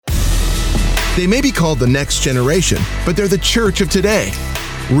They may be called the next generation, but they're the church of today.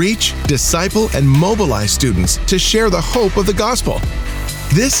 Reach, disciple, and mobilize students to share the hope of the gospel.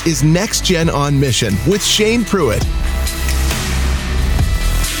 This is Next Gen on Mission with Shane Pruitt.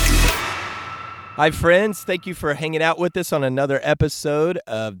 Hi, friends. Thank you for hanging out with us on another episode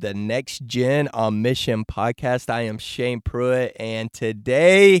of the Next Gen on Mission podcast. I am Shane Pruitt, and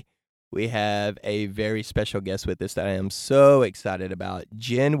today we have a very special guest with us that I am so excited about,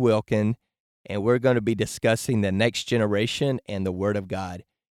 Jen Wilkin, and we're going to be discussing the next generation and the Word of God.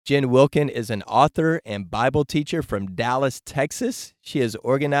 Jen Wilkin is an author and Bible teacher from Dallas, Texas. She has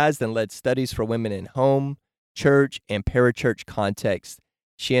organized and led studies for women in home, church, and parachurch contexts.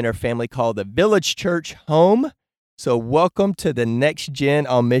 She and her family call the Village Church home. So welcome to the Next Gen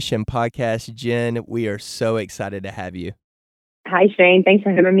on Mission podcast, Jen. We are so excited to have you. Hi, Shane. Thanks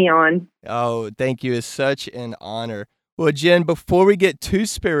for having me on. Oh, thank you. It's such an honor. Well, Jen, before we get too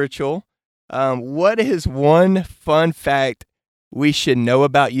spiritual, what is one fun fact we should know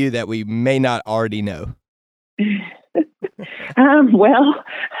about you that we may not already know? Well,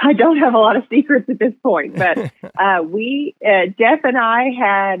 I don't have a lot of secrets at this point, but Jeff and I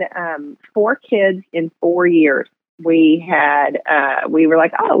had 4 kids in 4 years. We were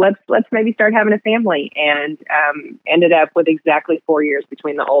like, oh, let's maybe start having a family, and ended up with exactly 4 years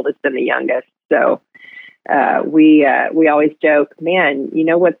between the oldest and the youngest. So we always joke, man, you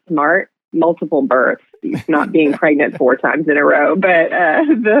know what's smart? Multiple births, not being pregnant 4 times in a row. But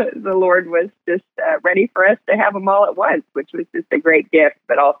the Lord was just ready for us to have them all at once, which was just a great gift,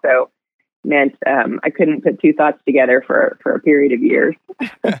 but also meant I couldn't put 2 thoughts together for a period of years.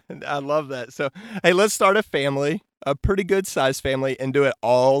 I love that. So, hey, let's start a family, a pretty good sized family, and do it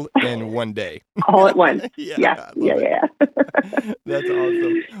all in one day. All at once. Yeah. That's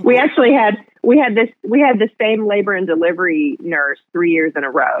awesome. We actually had the same labor and delivery nurse 3 years in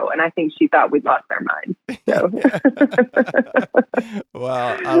a row, and I think she thought we'd lost our minds. So.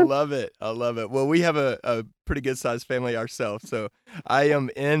 Wow, I love it. Well, we have a pretty good sized family ourselves, so I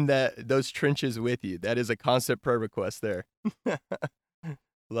am in those trenches with you. That is a constant prayer request there.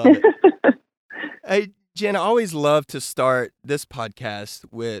 Love it. Hey, Jen, I always love to start this podcast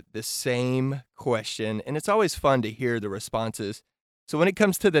with the same question, and it's always fun to hear the responses. So when it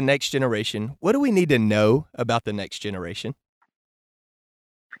comes to the next generation, what do we need to know about the next generation?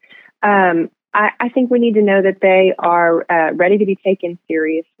 I think we need to know that they are ready to be taken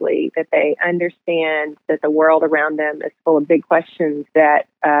seriously, that they understand that the world around them is full of big questions that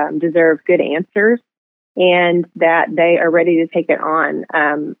deserve good answers, and that they are ready to take it on.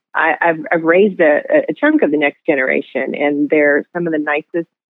 I've raised a chunk of the next generation, and they're some of the nicest,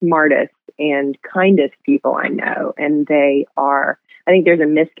 smartest, and kindest people I know. And I think there's a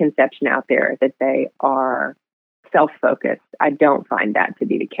misconception out there that they are self-focused. I don't find that to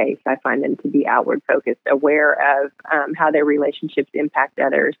be the case. I find them to be outward-focused, aware of how their relationships impact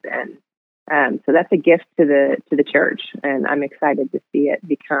others. And so that's a gift to the church. And I'm excited to see it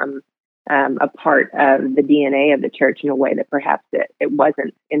become a part of the DNA of the church in a way that perhaps it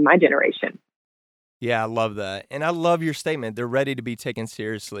wasn't in my generation. Yeah, I love that. And I love your statement. They're ready to be taken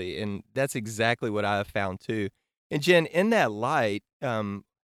seriously. And that's exactly what I have found too. And Jen, in that light,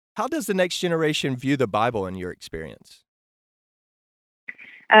 how does the next generation view the Bible in your experience?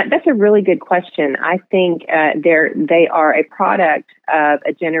 That's a really good question. I think they are a product of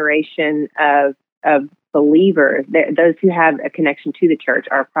a generation of believers. Those who have a connection to the church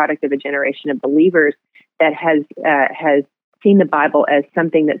are a product of a generation of believers that has seen the Bible as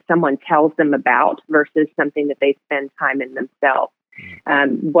something that someone tells them about versus something that they spend time in themselves.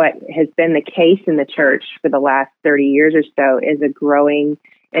 What has been the case in the church for the last 30 years or so is a growing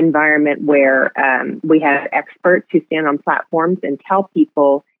environment where we have experts who stand on platforms and tell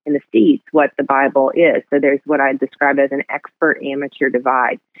people in the seats what the Bible is. So there's what I describe as an expert-amateur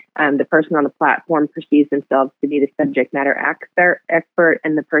divide. The person on the platform perceives themselves to be the subject matter expert,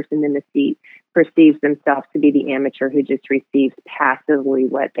 and the person in the seat perceives themselves to be the amateur who just receives passively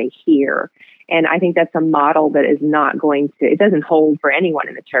what they hear. And I think that's a model that is not it doesn't hold for anyone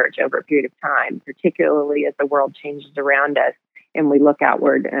in the church over a period of time, particularly as the world changes around us and we look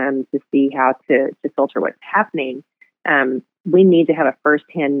outward to see how to filter what's happening. We need to have a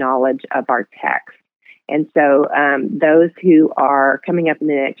firsthand knowledge of our text. And so those who are coming up in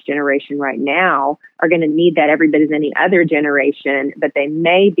the next generation right now are going to need that every bit as any other generation, but they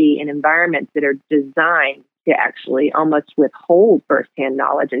may be in environments that are designed to actually almost withhold firsthand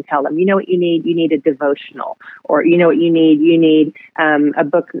knowledge and tell them, you know what you need a devotional, or you know what you need a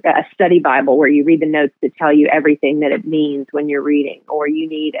book, a study Bible where you read the notes that tell you everything that it means when you're reading, or you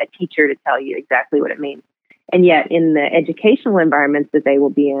need a teacher to tell you exactly what it means. And yet, in the educational environments that they will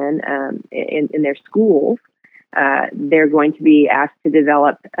be in their schools, they're going to be asked to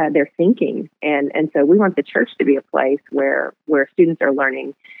develop their thinking. And so we want the church to be a place where students are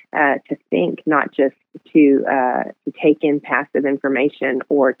learning to think, not just to take in passive information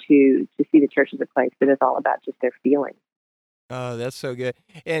or to see the church as a place that is all about just their feelings. Oh, that's so good.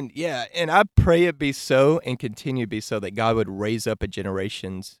 And I pray it be so and continue to be so that God would raise up a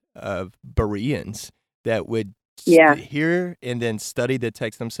generations of Bereans that would hear and then study the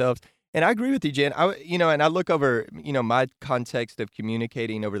text themselves. And I agree with you, Jen. And I look over, my context of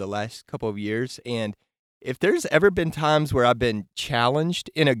communicating over the last couple of years, and if there's ever been times where I've been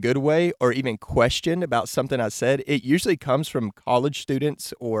challenged in a good way or even questioned about something I said, it usually comes from college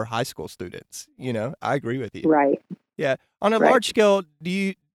students or high school students. I agree with you. Right. Yeah. On a large scale, do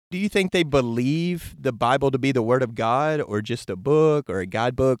you think they believe the Bible to be the Word of God or just a book or a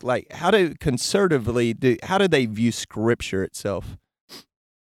guidebook? Like, how do they view Scripture itself?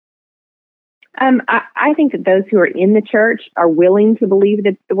 I think that those who are in the church are willing to believe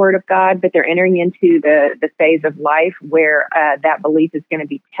that it's the Word of God, but they're entering into the phase of life where that belief is going to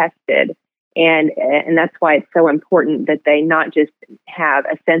be tested. And that's why it's so important that they not just have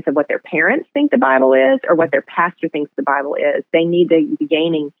a sense of what their parents think the Bible is or what their pastor thinks the Bible is. They need to be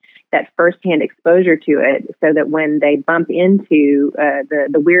gaining that firsthand exposure to it so that when they bump into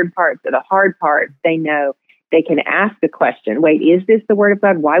the weird parts or the hard parts, they know they can ask the question, wait, is this the Word of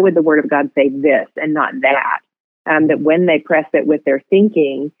God? Why would the Word of God say this and not that? That when they press it with their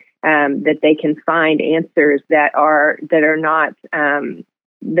thinking, that they can find answers that are not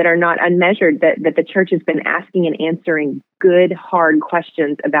unmeasured, that the church has been asking and answering good, hard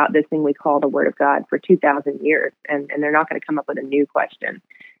questions about this thing we call the Word of God for 2,000 years, and they're not going to come up with a new question.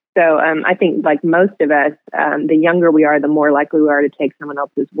 So I think, like most of us, the younger we are, the more likely we are to take someone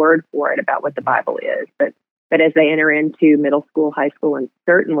else's word for it about what the Bible is. But as they enter into middle school, high school, and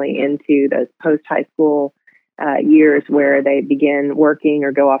certainly into those post-high school years where they begin working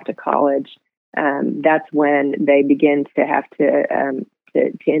or go off to college, that's when they begin to have to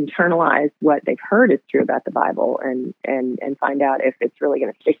internalize what they've heard is true about the Bible and find out if it's really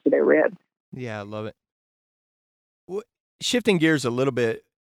going to stick to their ribs. Yeah, I love it. Shifting gears a little bit,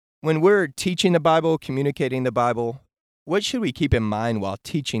 when we're teaching the Bible, communicating the Bible, what should we keep in mind while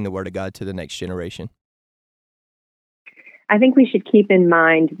teaching the Word of God to the next generation? I think we should keep in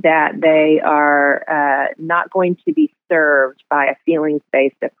mind that they are not going to be served by a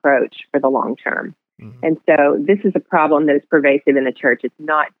feelings-based approach for the long term. Mm-hmm. And so this is a problem that is pervasive in the church. It's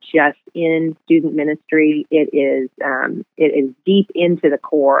not just in student ministry. It is deep into the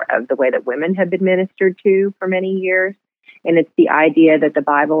core of the way that women have been ministered to for many years. And it's the idea that the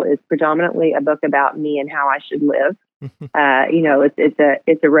Bible is predominantly a book about me and how I should live.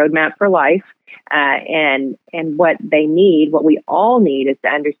 It's a roadmap for life. And what they need, what we all need, is to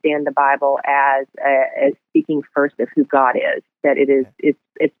understand the Bible as speaking first of who God is. That its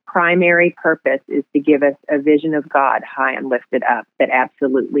primary purpose is to give us a vision of God high and lifted up that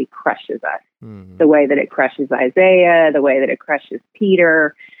absolutely crushes us. Mm-hmm. The way that it crushes Isaiah, the way that it crushes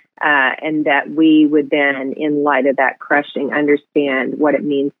Peter, and that we would then, in light of that crushing, understand what it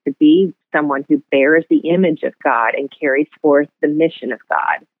means to be someone who bears the image of God and carries forth the mission of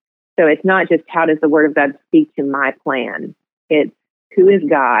God. So it's not just how does the Word of God speak to my plan. It's who is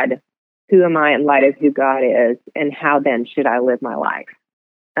God, who am I in light of who God is, and how then should I live my life.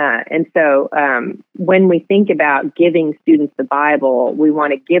 And so when we think about giving students the Bible, we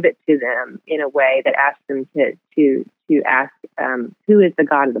want to give it to them in a way that asks them to ask who is the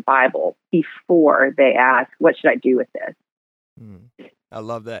God of the Bible before they ask, what should I do with this? I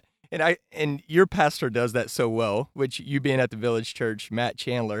love that. And your pastor does that so well, which you being at the Village Church, Matt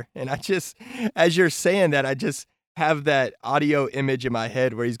Chandler. And I just, as you're saying that, I just have that audio image in my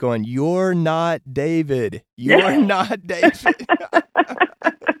head where he's going, "You're not David. You're not David.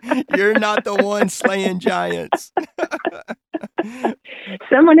 You're not the one slaying giants."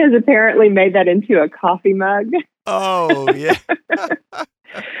 Someone has apparently made that into a coffee mug. Oh, yeah.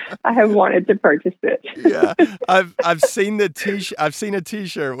 I have wanted to purchase it. Yeah, I've seen the I've seen a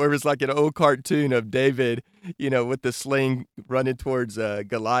T-shirt where it was like an old cartoon of David, with the sling running towards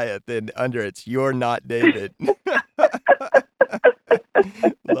Goliath, and under it's "You're not David."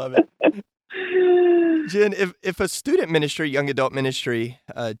 Love it, Jen. If a student ministry, young adult ministry,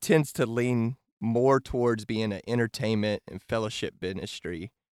 tends to lean more towards being an entertainment and fellowship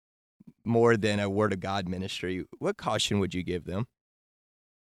ministry more than a Word of God ministry, what caution would you give them?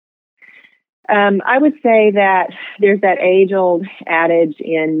 I would say that there's that age-old adage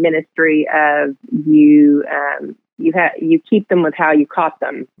in ministry of you you keep them with how you caught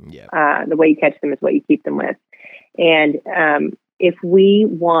them. Yeah. The way you catch them is what you keep them with. And if we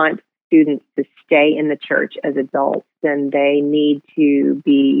want students to stay in the church as adults, then they need to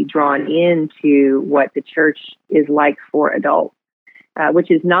be drawn into what the church is like for adults,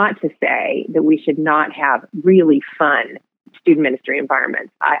 which is not to say that we should not have really fun student ministry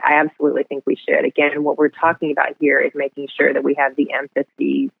environments. I absolutely think we should. Again, what we're talking about here is making sure that we have the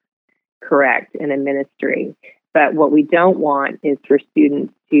emphases correct in a ministry. But what we don't want is for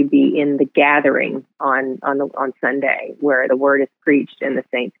students to be in the gathering on Sunday, where the word is preached and the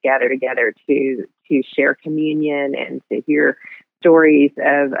saints gather together to share communion and to hear stories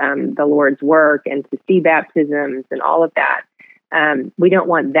of the Lord's work and to see baptisms and all of that. We don't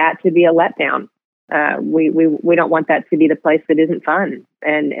want that to be a letdown. We don't want that to be the place that isn't fun,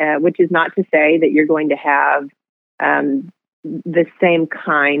 and which is not to say that you're going to have the same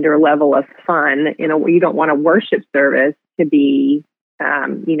kind or level of fun. You don't want a worship service to be,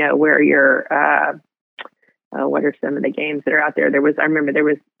 where you're. What are some of the games that are out there? I remember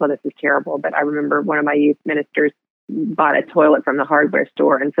this is terrible, but I remember one of my youth ministers bought a toilet from the hardware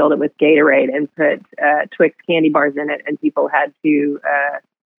store and filled it with Gatorade and put Twix candy bars in it, and people had to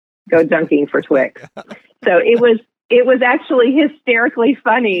go dunking for Twix. So it was actually hysterically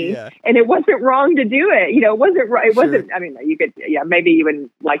funny, and it wasn't wrong to do it. It wasn't right. It wasn't. I mean, you could, maybe you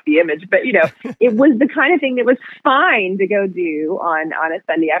wouldn't like the image, but it was the kind of thing that was fine to go do on a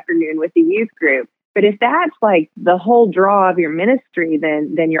Sunday afternoon with the youth group. But if that's like the whole draw of your ministry,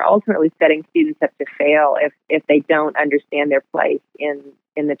 then you're ultimately setting students up to fail if they don't understand their place in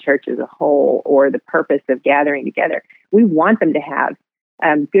the church as a whole or the purpose of gathering together. We want them to have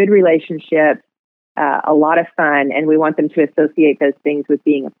good relationships, a lot of fun, and we want them to associate those things with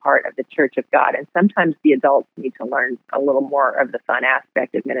being a part of the church of God. And sometimes the adults need to learn a little more of the fun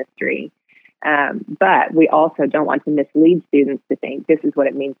aspect of ministry. But we also don't want to mislead students to think this is what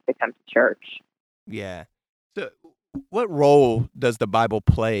it means to come to church. Yeah. So what role does the Bible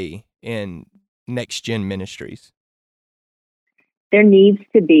play in Next Gen Ministries? There needs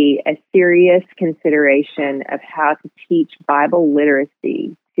to be a serious consideration of how to teach Bible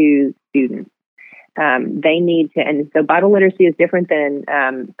literacy to students. They need to, and so Bible literacy is different than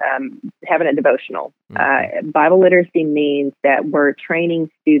having a devotional. Bible literacy means that we're training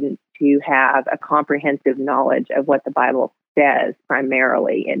students to have a comprehensive knowledge of what the Bible says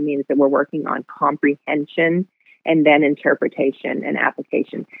primarily. It means that we're working on comprehension and then interpretation and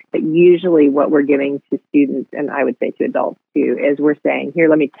application. But usually what we're giving to students, and I would say to adults too, is we're saying, here,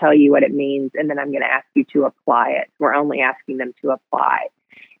 let me tell you what it means, and then I'm going to ask you to apply it. We're only asking them to apply.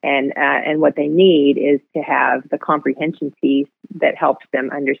 And what they need is to have the comprehension piece that helps them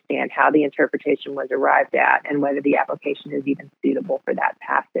understand how the interpretation was arrived at and whether the application is even suitable for that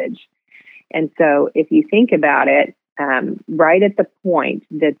passage. And so if you think about it, right at the point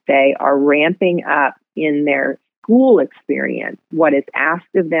that they are ramping up in their school experience, what is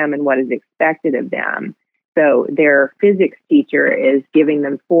asked of them and what is expected of them. So their physics teacher is giving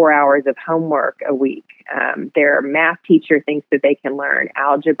them 4 hours of homework a week. Their math teacher thinks that they can learn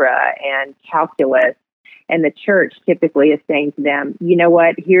algebra and calculus. And the church typically is saying to them, you know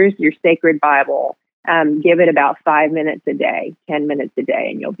what, here's your sacred Bible. Give it about 5 minutes a day, 10 minutes a day,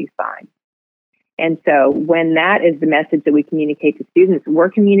 and you'll be fine. And so when that is the message that we communicate to students, we're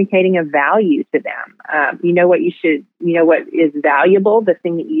communicating a value to them. You know what is valuable, the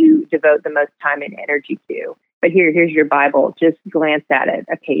thing that you devote the most time and energy to. But here's your Bible. Just glance at it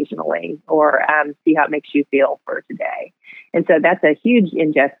occasionally or see how it makes you feel for today. And so that's a huge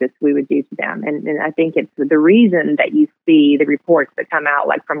injustice we would do to them. And I think it's the reason that you see the reports that come out,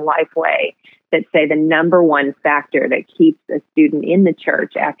 like from Lifeway, that say the number one factor that keeps a student in the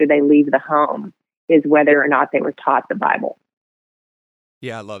church after they leave the home is whether or not they were taught the Bible.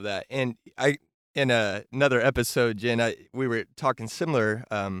 Yeah, I love that. And in another episode, Jen, we were talking similar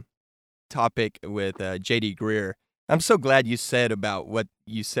topic with J.D. Greear. I'm so glad you said about what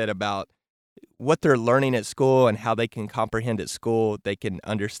you said about what they're learning at school and how they can comprehend at school. They can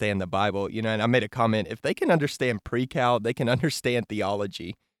understand the Bible, and I made a comment, if they can understand pre-cal, they can understand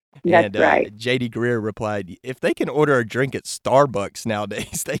theology. That's right. J.D. Greear replied, if they can order a drink at Starbucks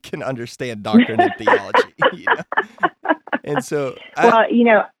nowadays, they can understand doctrine and theology. And so,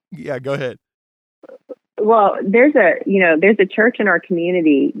 yeah, go ahead. Well, there's a church in our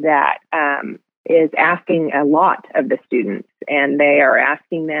community that is asking a lot of the students, and they are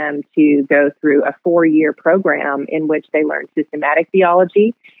asking them to go through a 4-year program in which they learn systematic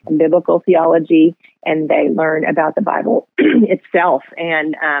theology and biblical theology, and they learn about the Bible itself.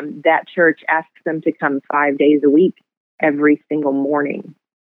 And that church asks them to come 5 days a week, every single morning.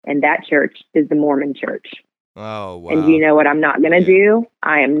 And that church is the Mormon church. Oh, And do you wow. know what I'm not going to Yeah. do?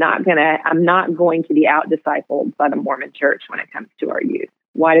 I'm not going to be out discipled by the Mormon church when it comes to our youth.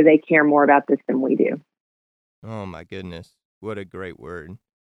 Why do they care more about this than we do? Oh, my goodness. What a great word.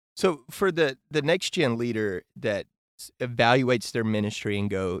 So for the next gen leader that evaluates their ministry and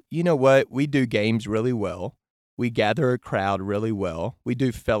go, you know what, we do games really well, we gather a crowd really well, we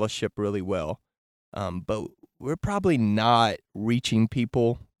do fellowship really well, but we're probably not reaching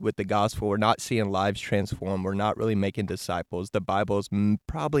people with the gospel. We're not seeing lives transform. We're not really making disciples. The Bible's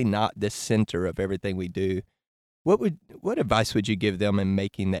probably not the center of everything we do. What advice would you give them in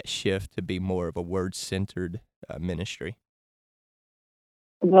making that shift to be more of a word centered ministry?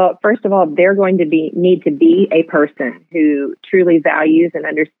 Well, first of all, they're going to need to be a person who truly values and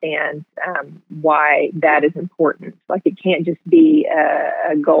understands why that is important. Like, it can't just be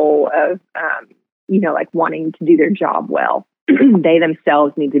a goal of, like wanting to do their job well. They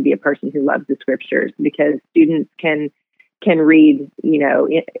themselves need to be a person who loves the scriptures, because students can read,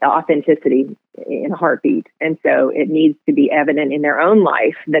 authenticity in a heartbeat. And so it needs to be evident in their own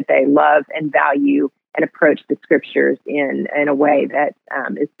life that they love and value and approach the scriptures in a way that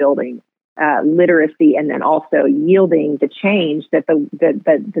is building literacy, and then also yielding the change that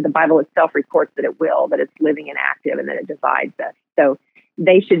the Bible itself reports that it will, that it's living and active, and that it divides us. So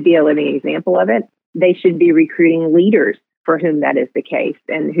they should be a living example of it. They should be recruiting leaders for whom that is the case,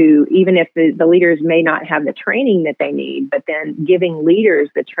 and who, even if the leaders may not have the training that they need, but then giving leaders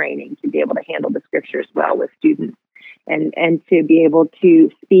the training to be able to handle the scriptures well with students, and to be able to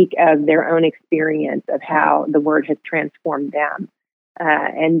speak of their own experience of how the word has transformed them.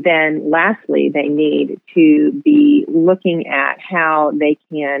 And then lastly, they need to be looking at how they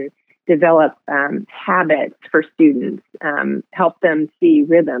can develop habits for students, help them see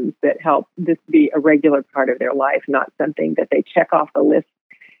rhythms that help this be a regular part of their life, not something that they check off the list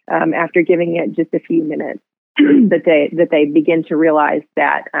after giving it just a few minutes. that they begin to realize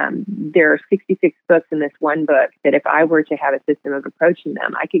that there are 66 books in this one book, that if I were to have a system of approaching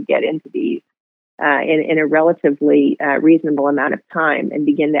them, I could get into these in a relatively reasonable amount of time, and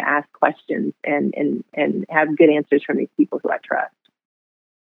begin to ask questions and have good answers from these people who I trust.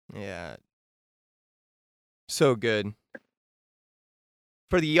 Yeah. So good.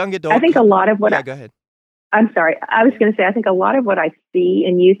 For the young adult, I think a lot of what go ahead. I'm sorry, I was going to say, I think a lot of what I see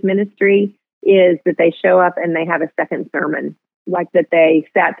in youth ministry is that they show up and they have a second sermon, like that they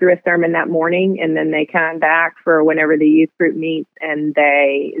sat through a sermon that morning, and then they come back for whenever the youth group meets and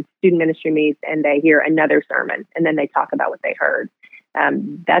student ministry meets, and they hear another sermon, and then they talk about what they heard.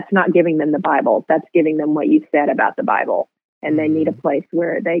 That's not giving them the Bible. That's giving them what you said about the Bible. And they need a place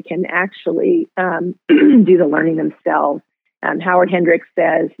where they can actually do the learning themselves. Howard Hendricks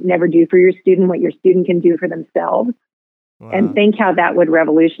says, never do for your student what your student can do for themselves. Wow. And think how that would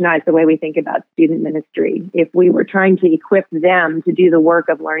revolutionize the way we think about student ministry if we were trying to equip them to do the work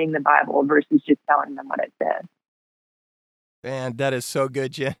of learning the Bible versus just telling them what it says. Man, that is so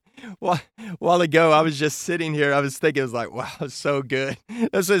good, Jen. Well, a while ago, I was just sitting here. I was thinking, it was like, wow, it's so good.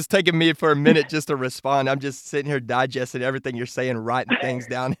 This is taking me for a minute just to respond. I'm just sitting here digesting everything you're saying, writing things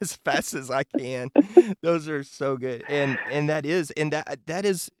down as fast as I can. Those are so good. And that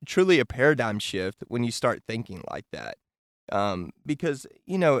is truly a paradigm shift when you start thinking like that. Because,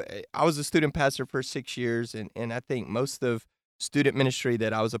 I was a student pastor for 6 years, and I think most of student ministry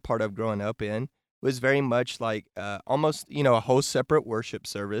that I was a part of growing up in was very much like almost, a whole separate worship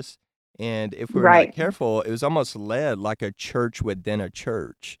service. And if we were not careful, it was almost led like a church within a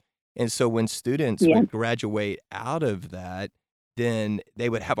church. And so when students would graduate out of that, then they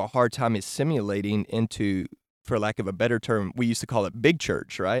would have a hard time assimilating into, for lack of a better term, we used to call it big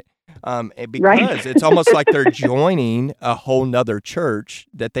church, right? Because it's almost like they're joining a whole nother church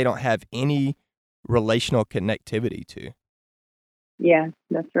that they don't have any relational connectivity to. Yeah,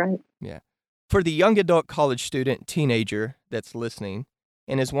 that's right. Yeah. For the young adult, college student, teenager that's listening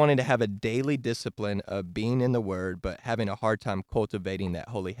and is wanting to have a daily discipline of being in the Word, but having a hard time cultivating that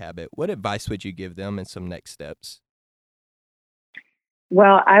holy habit, what advice would you give them and some next steps?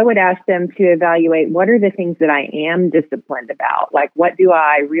 Well, I would ask them to evaluate, what are the things that I am disciplined about? Like, what do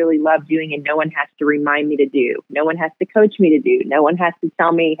I really love doing and no one has to remind me to do? No one has to coach me to do. No one has to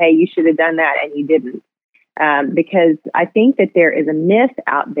tell me, hey, you should have done that and you didn't. Because I think that there is a myth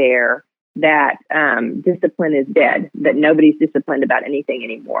out there that discipline is dead, that nobody's disciplined about anything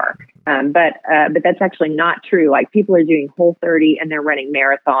anymore. But that's actually not true. Like, people are doing Whole30 and they're running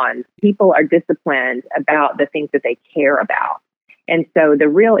marathons. People are disciplined about the things that they care about. And so the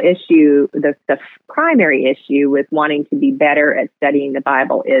real issue, the primary issue with wanting to be better at studying the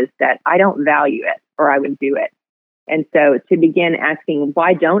Bible is that I don't value it, or I would do it. And so to begin asking,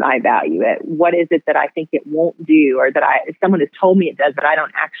 why don't I value it? What is it that I think it won't do, or that someone has told me it does, but I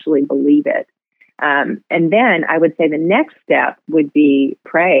don't actually believe it? And then I would say the next step would be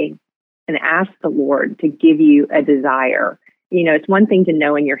pray and ask the Lord to give you a desire. It's one thing to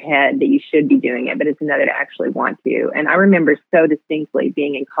know in your head that you should be doing it, but it's another to actually want to. And I remember so distinctly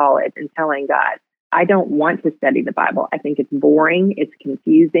being in college and telling God, I don't want to study the Bible. I think it's boring. It's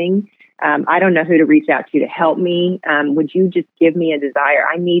confusing. I don't know who to reach out to help me. Would you just give me a desire?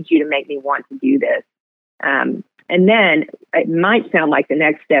 I need you to make me want to do this. And then it might sound like the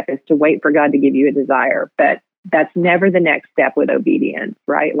next step is to wait for God to give you a desire, but that's never the next step with obedience,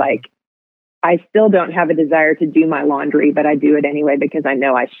 right? Like, I still don't have a desire to do my laundry, but I do it anyway because I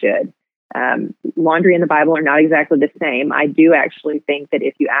know I should. Laundry and the Bible are not exactly the same. I do actually think that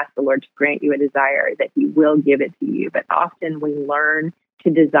if you ask the Lord to grant you a desire, that He will give it to you. But often we learn to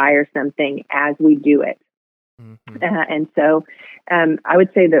desire something as we do it. Mm-hmm. And so I would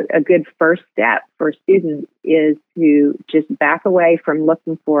say that a good first step for students is to just back away from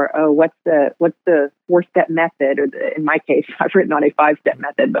looking for, what's the 4-step method, or in my case, I've written on a 5-step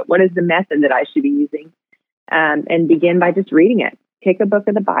method, but what is the method that I should be using? And begin by just reading it. Pick a book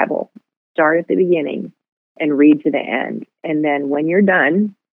of the Bible, start at the beginning and read to the end. And then when you're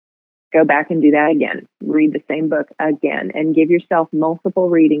done, go back and do that again. Read the same book again and give yourself multiple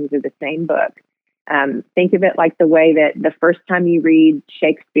readings of the same book. Think of it like the way that the first time you read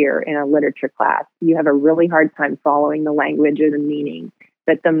Shakespeare in a literature class, you have a really hard time following the language or the meaning.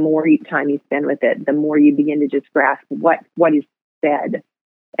 But the more time you spend with it, the more you begin to just grasp what is said.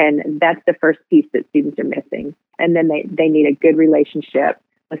 And that's the first piece that students are missing. And then they need a good relationship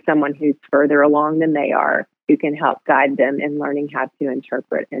with someone who's further along than they are, who can help guide them in learning how to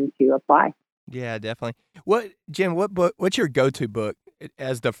interpret and to apply. Yeah, definitely. Jen, what's your go-to book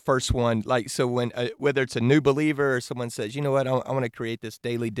as the first one? Like, so when, whether it's a new believer or someone says, you know what, I want to create this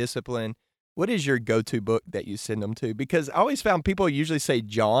daily discipline, what is your go-to book that you send them to? Because I always found people usually say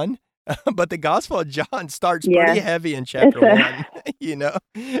John, but the Gospel of John starts pretty heavy in chapter 1,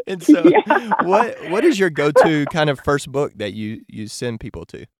 And so what is your go-to kind of first book that you send people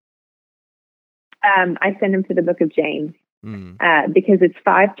to? I send them to the book of James because it's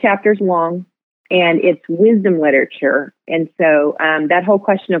 5 chapters long. And it's wisdom literature. And so that whole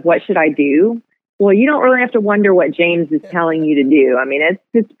question of what should I do? Well, you don't really have to wonder what James is telling you to do. I mean,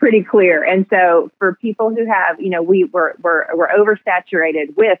 it's pretty clear. And so for people who have, we're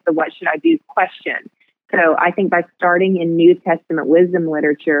oversaturated with the what should I do question. So I think by starting in New Testament wisdom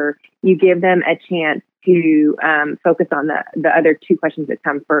literature, you give them a chance to focus on the other 2 questions that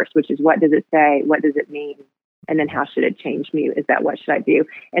come first, which is what does it say? What does it mean? And then how should it change me? Is that what should I do?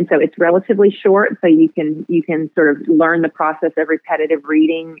 And so it's relatively short, so you can sort of learn the process of repetitive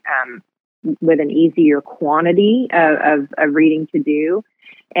reading with an easier quantity of reading to do.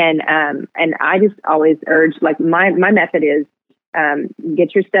 And I just always urge, like my method is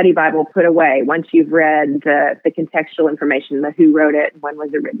get your study Bible put away once you've read the contextual information, the who wrote it, when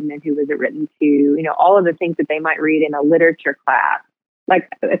was it written, and who was it written to, all of the things that they might read in a literature class. Like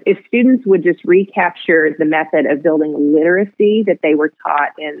if students would just recapture the method of building literacy that they were taught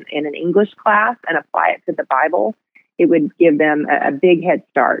in an English class and apply it to the Bible, it would give them a big head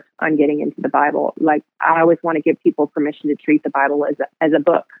start on getting into the Bible. Like I always want to give people permission to treat the Bible as a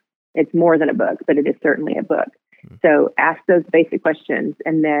book. It's more than a book, but it is certainly a book. So ask those basic questions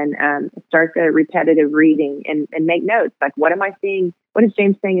and then start the repetitive reading and make notes. Like, what am I seeing? What is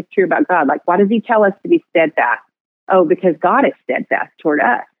James saying is true about God? Like, why does he tell us to be steadfast? Oh, because God is steadfast toward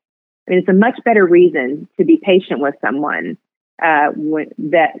us. I mean, it's a much better reason to be patient with someone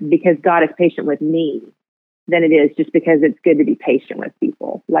because God is patient with me than it is just because it's good to be patient with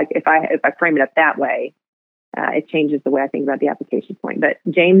people. Like if I frame it up that way, it changes the way I think about the application point. But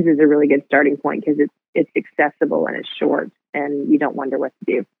James is a really good starting point because it's accessible and it's short, and you don't wonder what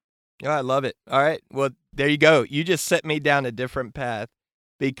to do. Oh, I love it. All right. Well, there you go. You just set me down a different path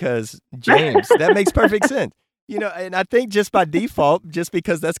because James, that makes perfect sense. And I think just by default, just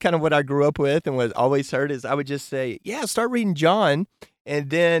because that's kind of what I grew up with and was always heard, is I would just say, start reading John. And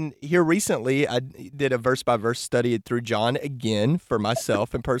then here recently, I did a verse-by-verse study through John again for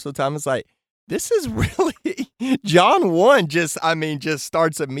myself and personal time. It's like, this is really, John 1 just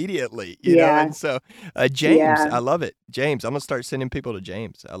starts immediately, you know? And so James, I love it. James, I'm going to start sending people to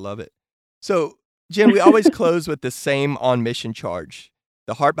James. I love it. So, Jen, we always close with the same on-mission charge.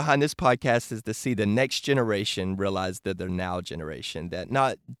 The heart behind this podcast is to see the next generation realize that they're now generation, that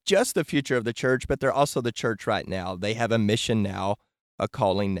not just the future of the church, but they're also the church right now. They have a mission now, a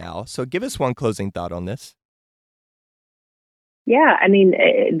calling now. So give us one closing thought on this. Yeah, I mean,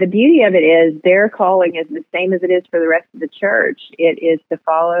 the beauty of it is their calling is the same as it is for the rest of the church. It is to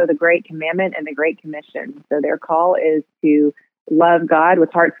follow the Great Commandment and the Great Commission. So their call is to love God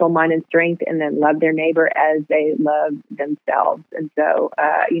with heart, soul, mind, and strength, and then love their neighbor as they love themselves. And so,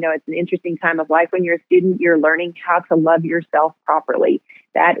 it's an interesting time of life. When you're a student, you're learning how to love yourself properly.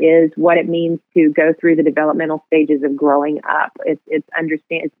 That is what it means to go through the developmental stages of growing up. It's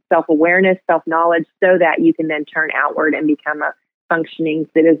self-awareness, self-knowledge, so that you can then turn outward and become a functioning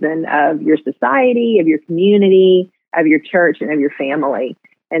citizen of your society, of your community, of your church, and of your family.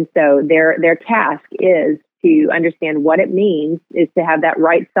 And so their task is to understand what it means is to have that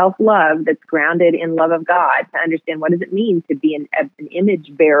right self-love that's grounded in love of God, to understand what does it mean to be an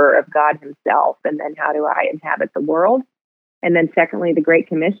image bearer of God himself, and then how do I inhabit the world? And then secondly, the Great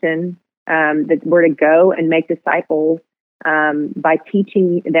Commission, that we're to go and make disciples by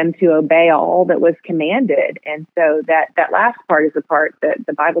teaching them to obey all that was commanded. And so that last part is the part that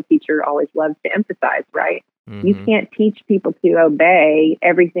the Bible teacher always loves to emphasize, right? Mm-hmm. You can't teach people to obey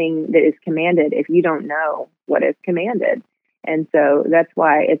everything that is commanded if you don't know what is commanded. And so that's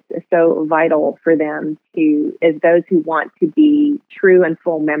why it's so vital for them to, as those who want to be true and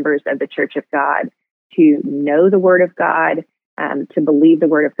full members of the Church of God, to know the Word of God, to believe the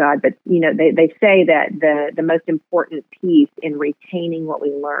Word of God. But, they say that the most important piece in retaining what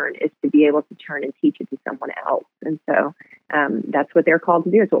we learn is to be able to turn and teach it to someone else. And so that's what they're called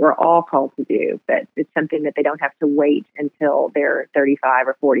to do. It's what we're all called to do. But it's something that they don't have to wait until they're 35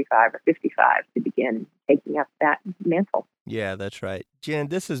 or 45 or 55 to begin taking up that mantle. Yeah, that's right. Jen,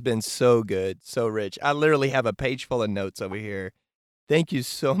 this has been so good, so rich. I literally have a page full of notes over here. Thank you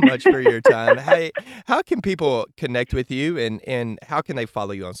so much for your time. Hey, how can people connect with you, and how can they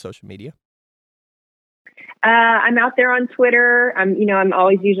follow you on social media? I'm out there on Twitter. I'm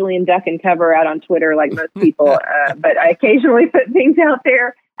always usually in duck and cover out on Twitter like most people, but I occasionally put things out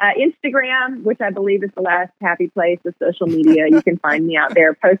there. Instagram, which I believe is the last happy place of social media. You can find me out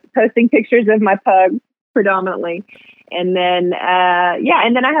there posting pictures of my pugs predominantly. And then,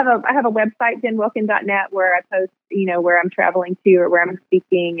 and then I have a website, jenwilkin.net, where I post, where I'm traveling to or where I'm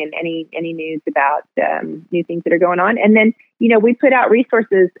speaking, and any news about new things that are going on. And then, we put out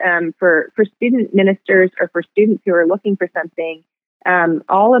resources for student ministers or for students who are looking for something.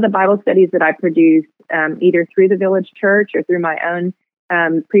 All of the Bible studies that I produce, either through the Village Church or through my own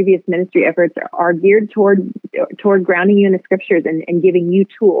previous ministry efforts, are geared toward grounding you in the Scriptures and giving you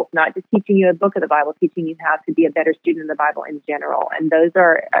tools, not just teaching you a book of the Bible, teaching you how to be a better student of the Bible in general. And those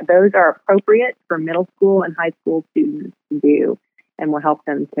are appropriate for middle school and high school students to do, and will help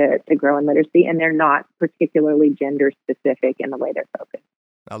them to grow in literacy. And they're not particularly gender specific in the way they're focused.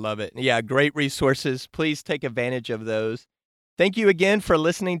 I love it. Yeah, great resources. Please take advantage of those. Thank you again for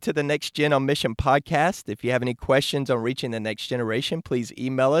listening to the Next Gen on Mission podcast. If you have any questions on reaching the next generation, please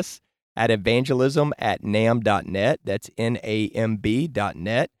email us at evangelism@namb.net. That's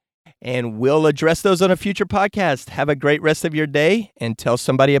NAMB.net. And we'll address those on a future podcast. Have a great rest of your day, and tell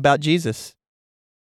somebody about Jesus.